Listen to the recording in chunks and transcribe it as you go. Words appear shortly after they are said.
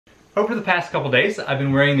Over the past couple days, I've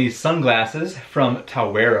been wearing these sunglasses from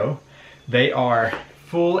Towero. They are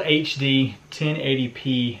full HD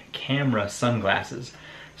 1080p camera sunglasses.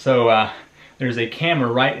 So there's a camera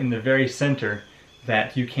right in the very center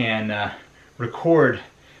that you can record.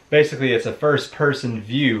 Basically, it's a first-person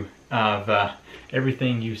view of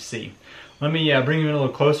everything you see. Let me bring you in a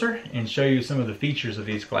little closer and show you some of the features of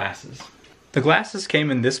these glasses. The glasses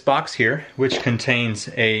came in this box here, which contains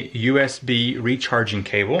a USB recharging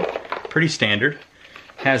cable, pretty standard.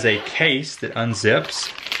 Has a case that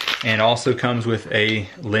unzips and also comes with a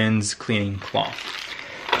lens cleaning cloth.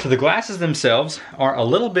 So the glasses themselves are a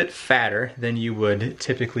little bit fatter than you would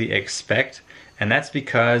typically expect, and that's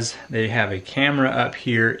because they have a camera up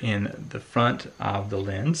here in the front of the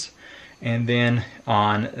lens, and then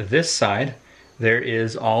on this side there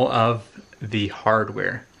is all of the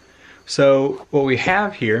hardware. So what we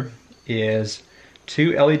have here is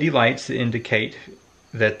two LED lights that indicate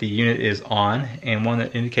that the unit is on, and one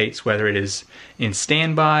that indicates whether it is in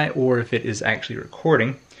standby or if it is actually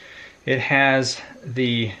recording. It has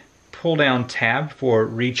the pull down tab for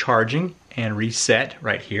recharging and reset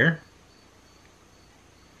right here.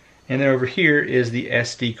 And then over here is the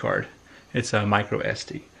SD card. It's a micro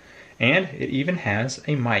SD. And it even has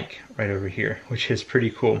a mic right over here, which is pretty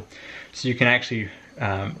cool. So you can actually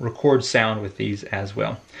record sound with these as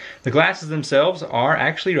well. The glasses themselves are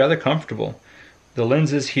actually rather comfortable. The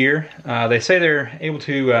lenses here, they say they're able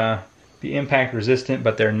to be impact resistant,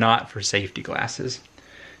 but they're not for safety glasses.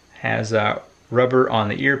 Has rubber on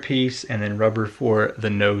the earpiece and then rubber for the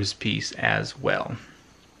nose piece as well.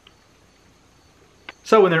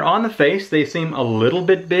 So when they're on the face, they seem a little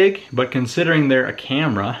bit big, but considering they're a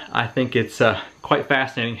camera, I think it's quite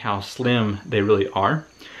fascinating how slim they really are.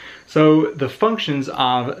 So the functions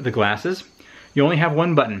of the glasses, you only have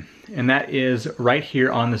one button, and that is right here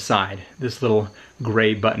on the side, this little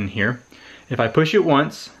gray button here. If I push it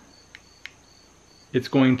once, it's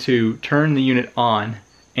going to turn the unit on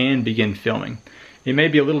and begin filming. It may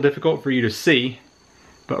be a little difficult for you to see,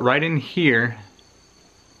 but right in here,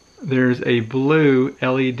 there's a blue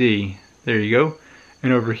LED. There you go.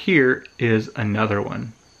 And over here is another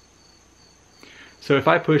one. So if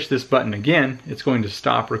I push this button again, it's going to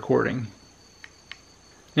stop recording.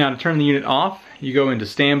 Now to turn the unit off, you go into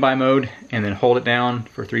standby mode and then hold it down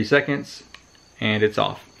for 3 seconds and it's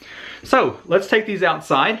off. So let's take these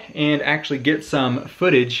outside and actually get some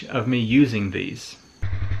footage of me using these.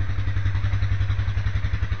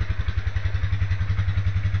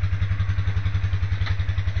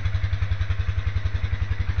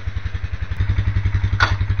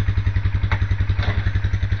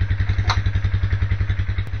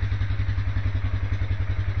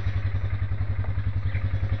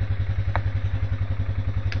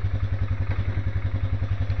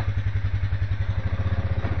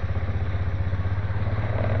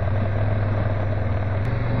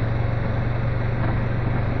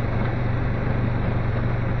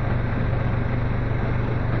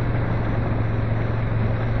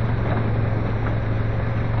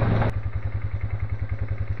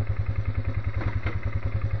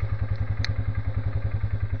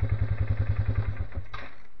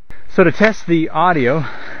 So to test the audio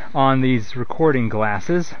on these recording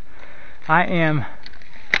glasses, I am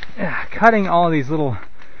cutting all of these little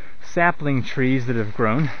sapling trees that have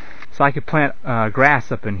grown so I could plant grass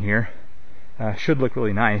up in here. Should look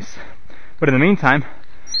really nice. But in the meantime,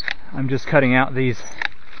 I'm just cutting out these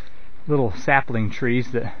little sapling trees.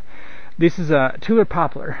 This is a tulip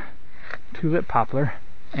poplar,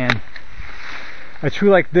 and a tree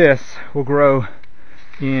like this will grow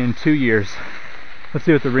in 2 years. Let's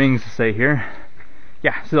see what the rings say here.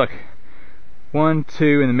 Yeah, so look, 1,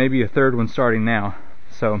 2, and then maybe a third one starting now.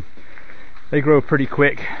 So they grow pretty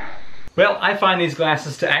quick. Well, I find these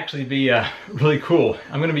glasses to actually be really cool.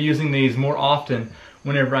 I'm going to be using these more often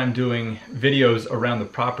whenever I'm doing videos around the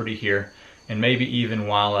property here, and maybe even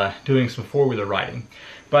while doing some four-wheeler riding.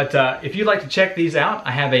 But if you'd like to check these out,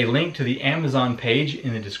 I have a link to the Amazon page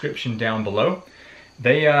in the description down below.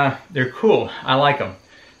 They're cool. I like them.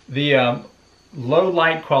 The low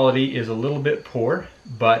light quality is a little bit poor,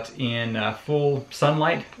 but in full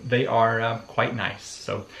sunlight they are quite nice.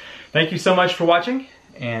 So thank you so much for watching,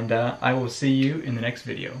 and I will see you in the next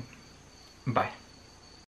video. Bye.